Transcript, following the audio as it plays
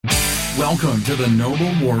Welcome to the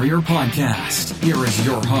Noble Warrior Podcast. Here is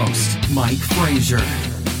your host, Mike Frazier.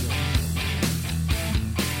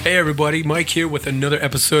 Hey everybody, Mike here with another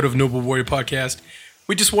episode of Noble Warrior Podcast.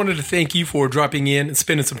 We just wanted to thank you for dropping in and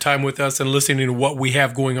spending some time with us and listening to what we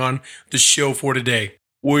have going on the show for today.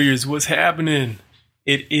 Warriors, what's happening?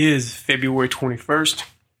 It is February 21st,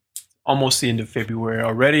 almost the end of February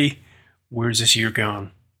already. Where's this year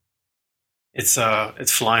gone? It's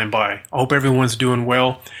flying by. I hope everyone's doing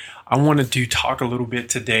well. I wanted to talk a little bit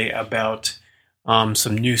today about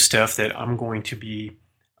some new stuff that I'm going to be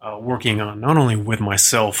working on, not only with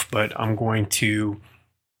myself, but I'm going to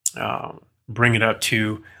bring it up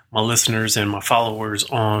to my listeners and my followers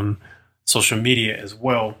on social media as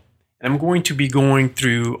well. And I'm going to be going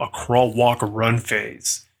through a crawl, walk, run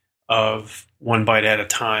phase of one bite at a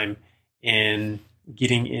time and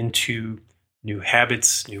getting into new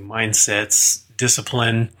habits, new mindsets,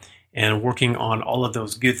 discipline, and working on all of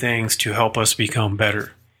those good things to help us become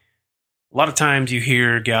better. A lot of times you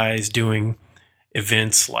hear guys doing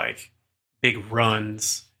events like big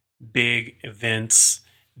runs, big events,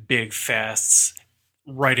 big fasts,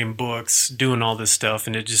 writing books, doing all this stuff,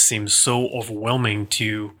 and it just seems so overwhelming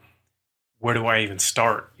to where do I even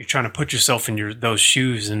start? You're trying to put yourself in those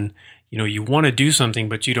shoes and you want to do something,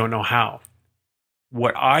 but you don't know how.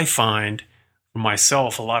 What I find for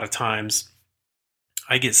myself a lot of times,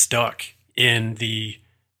 I get stuck in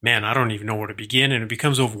I don't even know where to begin, and it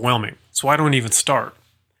becomes overwhelming. So I don't even start.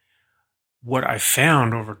 What I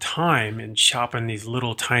found over time in chopping these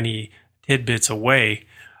little tiny tidbits away,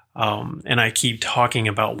 and I keep talking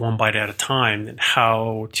about one bite at a time and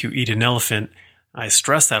how to eat an elephant. I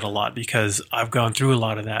stress that a lot because I've gone through a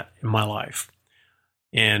lot of that in my life.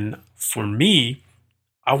 And for me,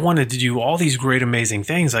 I wanted to do all these great, amazing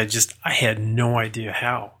things. I had no idea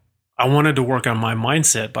how. I wanted to work on my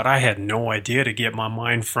mindset, but I had no idea to get my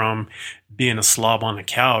mind from being a slob on the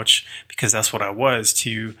couch, because that's what I was,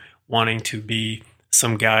 to wanting to be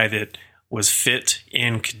some guy that was fit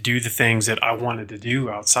and could do the things that I wanted to do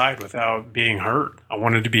outside without being hurt. I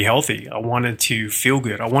wanted to be healthy. I wanted to feel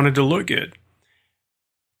good. I wanted to look good.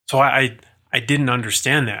 So I didn't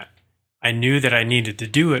understand that. I knew that I needed to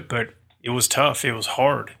do it, but it was tough. It was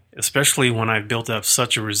hard, especially when I built up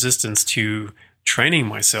such a resistance to training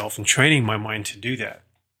myself and training my mind to do that.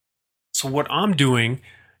 So what I'm doing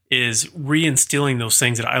is reinstilling those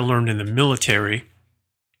things that I learned in the military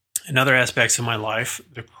and other aspects of my life,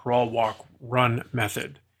 the crawl, walk, run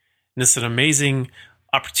method. And it's an amazing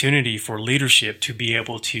opportunity for leadership to be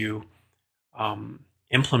able to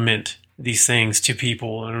implement these things to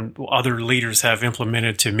people, and other leaders have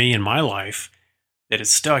implemented to me in my life, that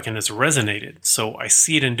it's stuck and it's resonated. So I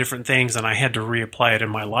see it in different things, and I had to reapply it in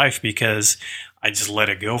my life because I just let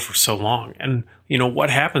it go for so long. And what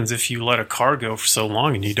happens if you let a car go for so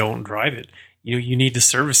long and you don't drive it? You need to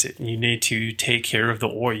service it, and you need to take care of the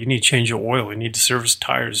oil. You need to change your oil. You need to service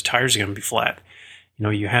tires. Tires are going to be flat.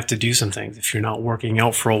 You have to do some things. If you're not working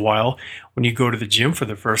out for a while, when you go to the gym for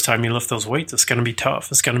the first time, you lift those weights, it's going to be tough.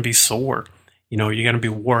 It's going to be sore. You're going to be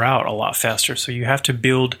wore out a lot faster. So you have to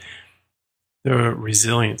build the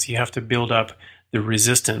resilience. You have to build up the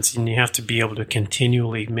resistance, and you have to be able to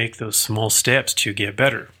continually make those small steps to get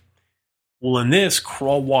better. Well, in this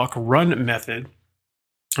crawl, walk, run method,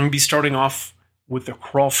 I'm going to be starting off with the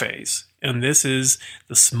crawl phase. And this is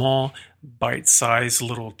the small, bite-sized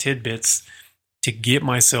little tidbits to get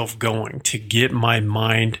myself going, to get my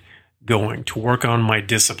mind going, to work on my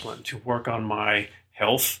discipline, to work on my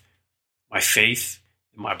health, my faith,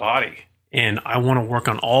 and my body. And I want to work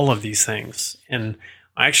on all of these things. And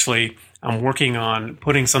I'm working on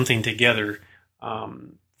putting something together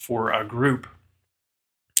for a group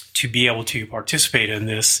to be able to participate in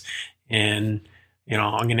this. And,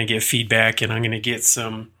 I'm going to get feedback, and I'm going to get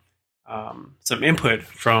some input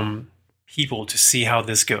from people to see how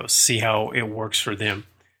this goes, see how it works for them.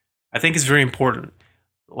 I think it's very important,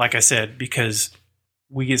 like I said, because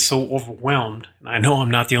we get so overwhelmed, and I know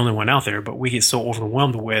I'm not the only one out there, but we get so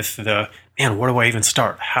overwhelmed with where do I even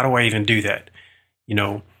start? How do I even do that?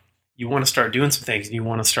 You want to start doing some things, and you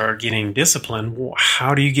want to start getting disciplined. Well,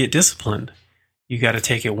 how do you get disciplined? You got to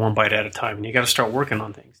take it one bite at a time, and you got to start working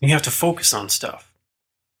on things. You have to focus on stuff.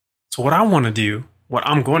 So what I want to do, what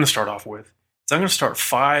I'm going to start off with, is I'm going to start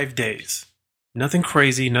 5 days. Nothing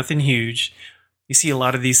crazy, nothing huge. You see a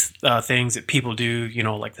lot of these things that people do,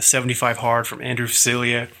 like the 75 hard from Andrew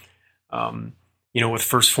Facilia, with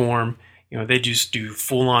First Form. They just do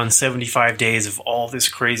full-on 75 days of all this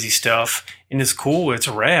crazy stuff. And it's cool. It's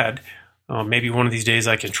rad. Maybe one of these days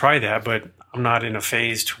I can try that, but I'm not in a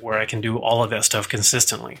phase to where I can do all of that stuff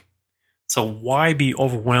consistently. So why be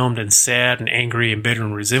overwhelmed and sad and angry and bitter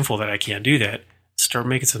and resentful that I can't do that? Start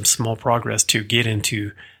making some small progress to get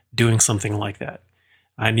into doing something like that.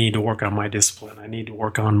 I need to work on my discipline. I need to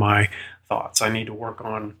work on my thoughts. I need to work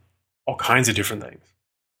on all kinds of different things.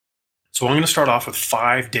 So I'm going to start off with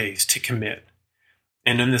 5 days to commit.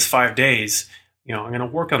 And in this 5 days, I'm going to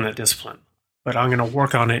work on that discipline, but I'm going to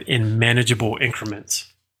work on it in manageable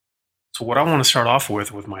increments. So what I want to start off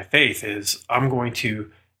with my faith is I'm going to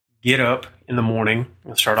get up in the morning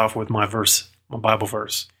and start off with my Bible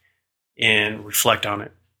verse, and reflect on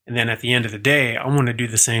it. And then at the end of the day, I want to do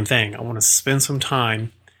the same thing. I want to spend some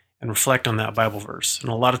time and reflect on that Bible verse.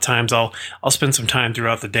 And a lot of times I'll spend some time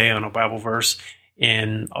throughout the day on a Bible verse,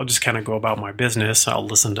 and I'll just kind of go about my business. I'll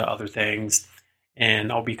listen to other things,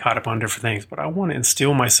 and I'll be caught up on different things. But I want to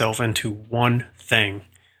instill myself into one thing,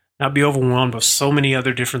 not be overwhelmed with so many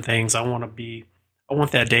other different things. I want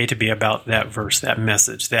that day to be about that verse, that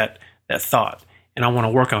message, that thought. And I want to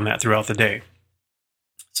work on that throughout the day.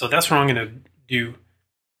 So that's what I'm going to do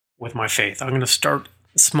with my faith. I'm going to start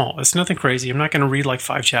small. It's nothing crazy. I'm not going to read like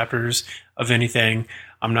 5 chapters of anything.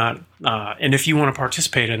 I'm not, and if you want to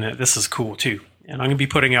participate in it, this is cool too. And I'm going to be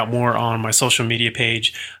putting out more on my social media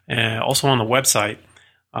page, and also on the website,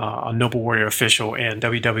 on Noble Warrior Official and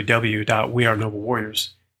www.wearenoblewarriors.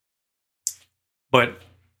 But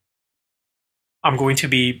I'm going to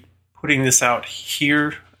be putting this out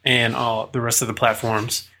here and the rest of the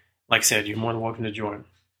platforms. Like I said, you're more than welcome to join.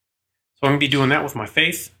 So I'm going to be doing that with my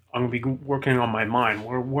faith. I'm going to be working on my mind.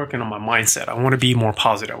 We're working on my mindset. I want to be more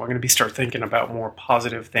positive. I'm going to start thinking about more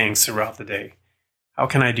positive things throughout the day. How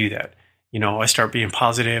can I do that? I start being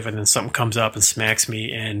positive, and then something comes up and smacks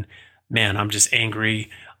me, and man, I'm just angry.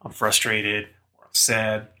 I'm frustrated, or I'm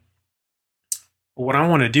sad. But what I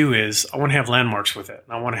want to do is I want to have landmarks with it.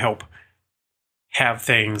 And I want to help have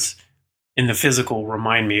things in the physical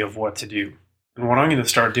remind me of what to do. And what I'm going to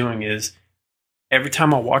start doing is every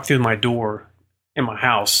time I walk through my door in my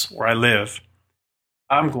house where I live,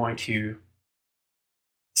 I'm going to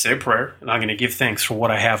say a prayer, and I'm going to give thanks for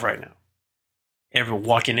what I have right now. Every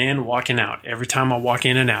walking in, walking out, every time I walk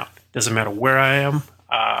in and out, doesn't matter where I am,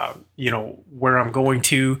 where I'm going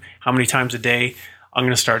to, how many times a day, I'm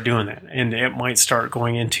going to start doing that. And it might start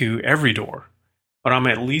going into every door, but I'm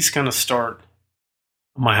at least going to start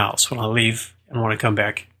my house when I leave and when I come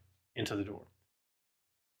back into the door.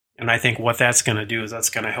 And I think what that's going to do is that's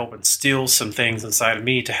going to help instill some things inside of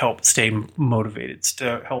me to help stay motivated,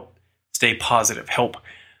 to help stay positive, help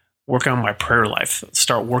work on my prayer life,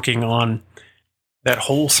 start working on that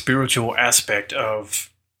whole spiritual aspect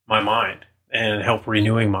of my mind and help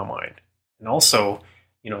renewing my mind. And also,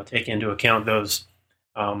 take into account those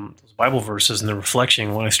Bible verses and the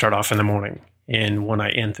reflection when I start off in the morning and when I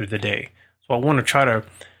end through the day. So I want to try to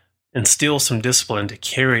instill some discipline to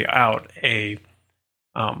carry out a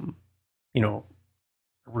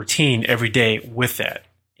routine every day with that,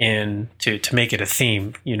 and to make it a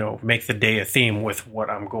theme, make the day a theme with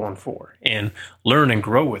what I'm going for, and learn and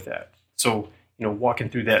grow with that. So, walking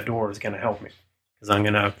through that door is going to help me, because I'm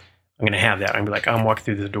going to have that. I'm like, I'm walking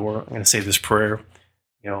through the door. I'm going to say this prayer.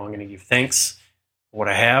 I'm going to give thanks for what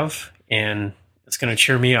I have, and it's going to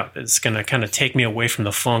cheer me up. It's going to kind of take me away from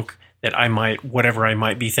the funk that whatever I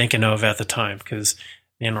might be thinking of at the time, because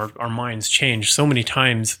our minds change so many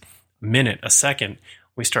times, a minute, a second.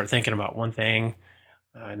 We start thinking about one thing,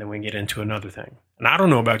 and then we get into another thing. And I don't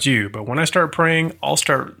know about you, but when I start praying, I'll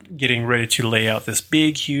start getting ready to lay out this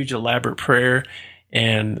big, huge, elaborate prayer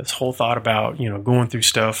and this whole thought about, going through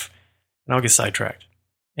stuff, and I'll get sidetracked.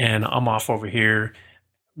 And I'm off over here,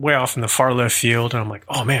 way off in the far left field, and I'm like,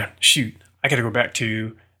 oh man, shoot, I got to go back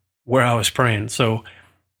to where I was praying. So,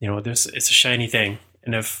 it's a shiny thing.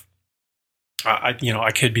 And if I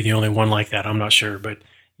could be the only one like that, I'm not sure, but,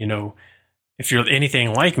 if you're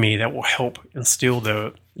anything like me, that will help instill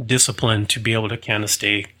the discipline to be able to kind of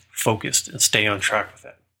stay focused and stay on track with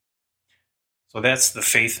that. So that's the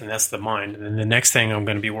faith and that's the mind. And then the next thing I'm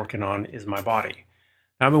going to be working on is my body.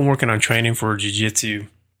 Now, I've been working on training for jiu-jitsu.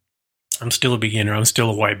 I'm still a beginner. I'm still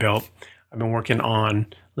a white belt. I've been working on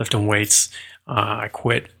lifting weights. I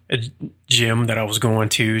quit a gym that I was going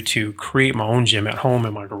to create my own gym at home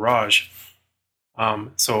in my garage.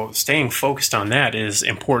 So staying focused on that is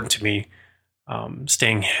important to me.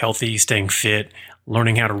 Staying healthy, staying fit,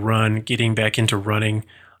 learning how to run, getting back into running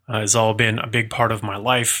has all been a big part of my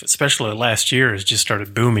life, especially last year. Has just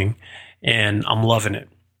started booming, and I'm loving it.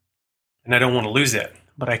 And I don't want to lose that,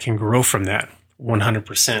 but I can grow from that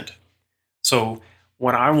 100%. So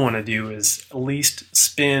what I want to do is at least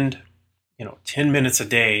spend, 10 minutes a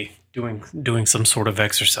day doing some sort of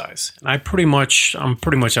exercise. And I'm pretty much on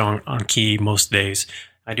key most days.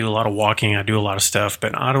 I do a lot of walking. I do a lot of stuff,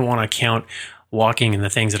 but I don't want to count walking and the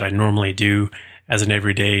things that I normally do as an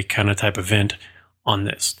everyday kind of type event on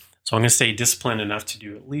this. So I'm going to stay disciplined enough to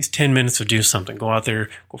do at least 10 minutes to do something. Go out there,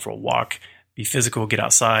 go for a walk, be physical, get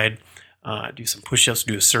outside, do some push-ups,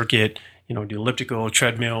 do a circuit, do elliptical,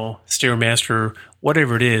 treadmill, Stairmaster,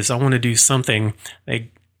 whatever it is. I want to do something that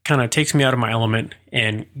kind of takes me out of my element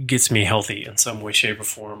and gets me healthy in some way, shape, or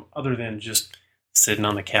form, other than just sitting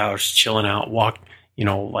on the couch, chilling out,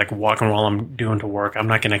 like walking while I'm doing to work. I'm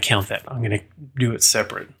not going to count that. I'm going to do it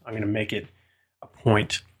separate. I'm going to make it a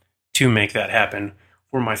point to make that happen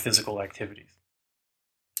for my physical activities.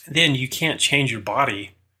 Then you can't change your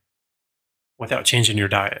body without changing your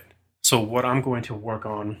diet. So what I'm going to work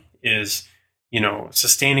on is,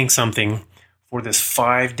 sustaining something for this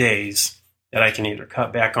 5 days that I can either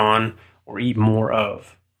cut back on or eat more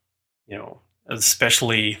of.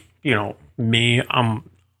 Especially, me,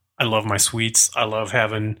 I love my sweets. I love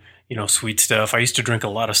having, sweet stuff. I used to drink a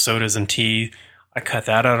lot of sodas and tea. I cut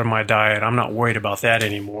that out of my diet. I'm not worried about that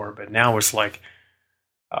anymore. But now it's like,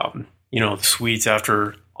 the sweets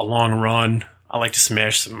after a long run. I like to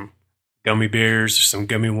smash some gummy bears or some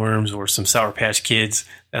gummy worms or some Sour Patch Kids.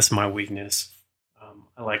 That's my weakness.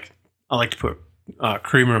 I like to put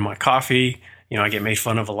creamer in my coffee. I get made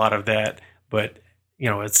fun of a lot of that, but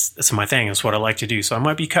it's my thing. It's what I like to do. So I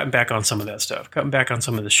might be cutting back on some of that stuff, cutting back on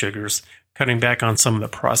some of the sugars, cutting back on some of the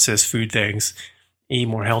processed food things, eat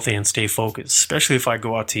more healthy and stay focused, especially if I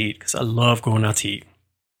go out to eat, because I love going out to eat.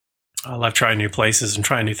 I love trying new places and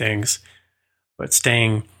trying new things, but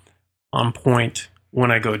staying on point when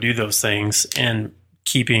I go do those things and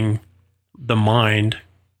keeping the mind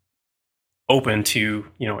open to,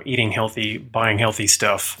 eating healthy, buying healthy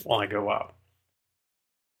stuff while I go out.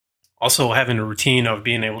 Also, having a routine of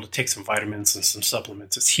being able to take some vitamins and some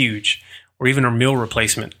supplements is huge, or even a meal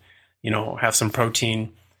replacement. Have some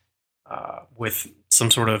protein with some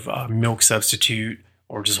sort of milk substitute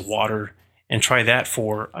or just water, and try that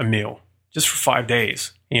for a meal just for 5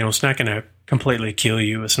 days. It's not going to completely kill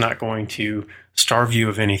you. It's not going to starve you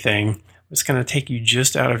of anything. It's going to take you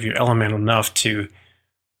just out of your element enough to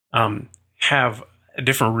have a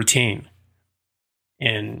different routine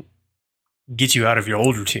and get you out of your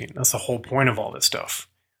old routine. That's the whole point of all this stuff.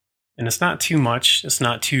 And it's not too much. It's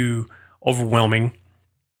not too overwhelming.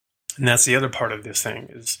 And that's the other part of this thing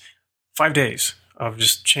is 5 days of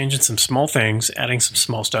just changing some small things, adding some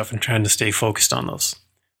small stuff, and trying to stay focused on those.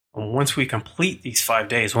 And once I complete these 5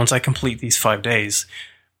 days, I'm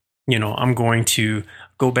going to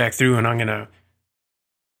go back through and I'm going to,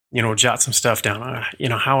 jot some stuff down,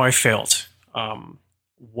 how I felt,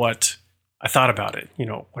 what I thought about it,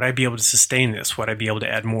 would I be able to sustain this? Would I be able to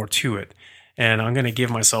add more to it? And I'm going to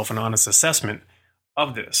give myself an honest assessment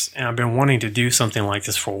of this. And I've been wanting to do something like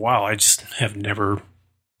this for a while. I just have never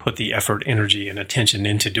put the effort, energy, and attention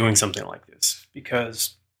into doing something like this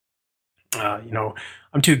because,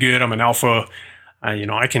 I'm too good. I'm an alpha.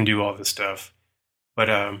 I can do all this stuff. But,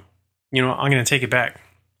 I'm going to take it back.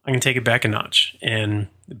 I'm going to take it back a notch. And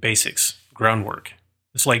the basics, groundwork.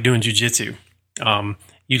 It's like doing jujitsu.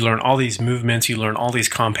 You learn all these movements. You learn all these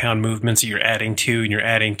compound movements that you're adding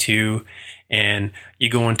to, and you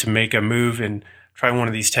go in to make a move and try one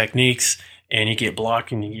of these techniques, and you get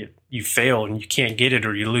blocked and you fail and you can't get it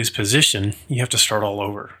or you lose position. You have to start all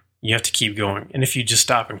over. You have to keep going. And if you just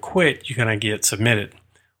stop and quit, you're going to get submitted,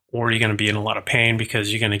 or you're going to be in a lot of pain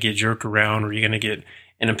because you're going to get jerked around, or you're going to get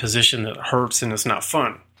in a position that hurts and it's not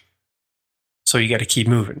fun. So you got to keep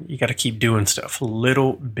moving. You got to keep doing stuff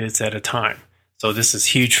little bits at a time. So this is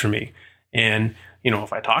huge for me. And,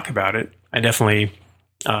 if I talk about it, I definitely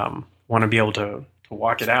want to be able to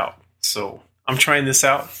walk it out. So I'm trying this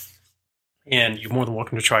out, and you're more than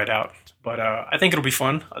welcome to try it out. But I think it'll be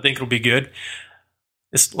fun. I think it'll be good.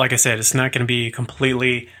 It's like I said, it's not going to be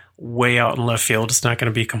completely way out in left field. It's not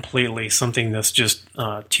going to be completely something that's just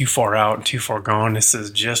too far out and too far gone. This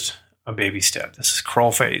is just a baby step. This is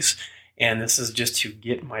crawl phase. And this is just to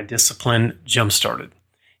get my discipline jump started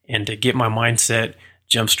and to get my mindset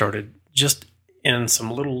jump started, just in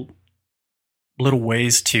some little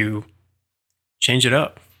ways to change it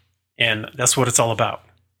up. And that's what it's all about.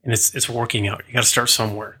 And it's working out. You got to start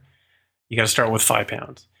somewhere. You got to start with 5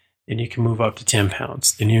 pounds. Then you can move up to 10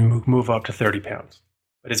 pounds. Then you move up to 30 pounds.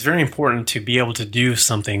 But it's very important to be able to do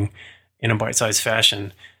something in a bite-sized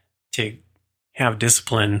fashion, to have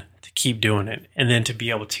discipline, to keep doing it, and then to be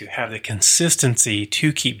able to have the consistency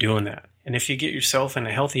to keep doing that. And if you get yourself in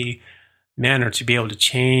a healthy manner to be able to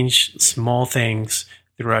change small things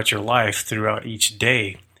throughout your life, throughout each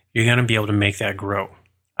day, you're going to be able to make that grow.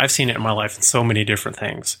 I've seen it in my life in so many different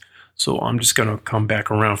things. So I'm just going to come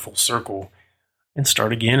back around full circle and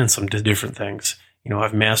start again in some different things.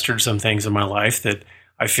 I've mastered some things in my life that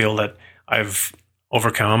I feel that I've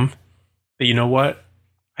overcome. But you know what?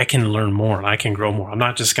 I can learn more and I can grow more. I'm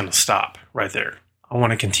not just going to stop right there. I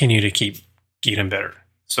want to continue to keep getting better.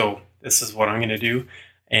 So this is what I'm going to do.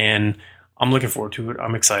 And I'm looking forward to it.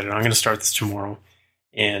 I'm excited. I'm going to start this tomorrow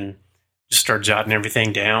and just start jotting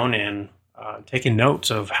everything down and taking notes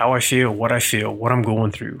of how I feel, what I'm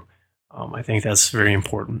going through. I think that's very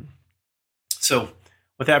important. So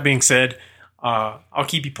with that being said, I'll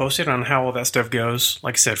keep you posted on how all that stuff goes.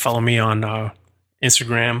 Like I said, follow me on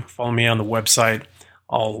Instagram, follow me on the website.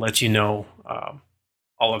 I'll let you know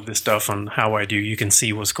all of this stuff on how I do. You can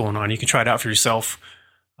see what's going on. You can try it out for yourself.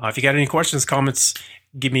 If you got any questions, comments,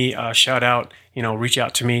 give me a shout out, reach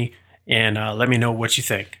out to me and let me know what you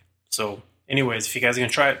think. So anyways, if you guys are going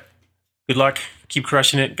to try it, good luck. Keep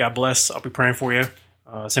crushing it. God bless. I'll be praying for you.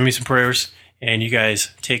 Send me some prayers and you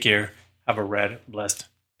guys take care. Have a rad, blessed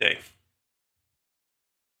day.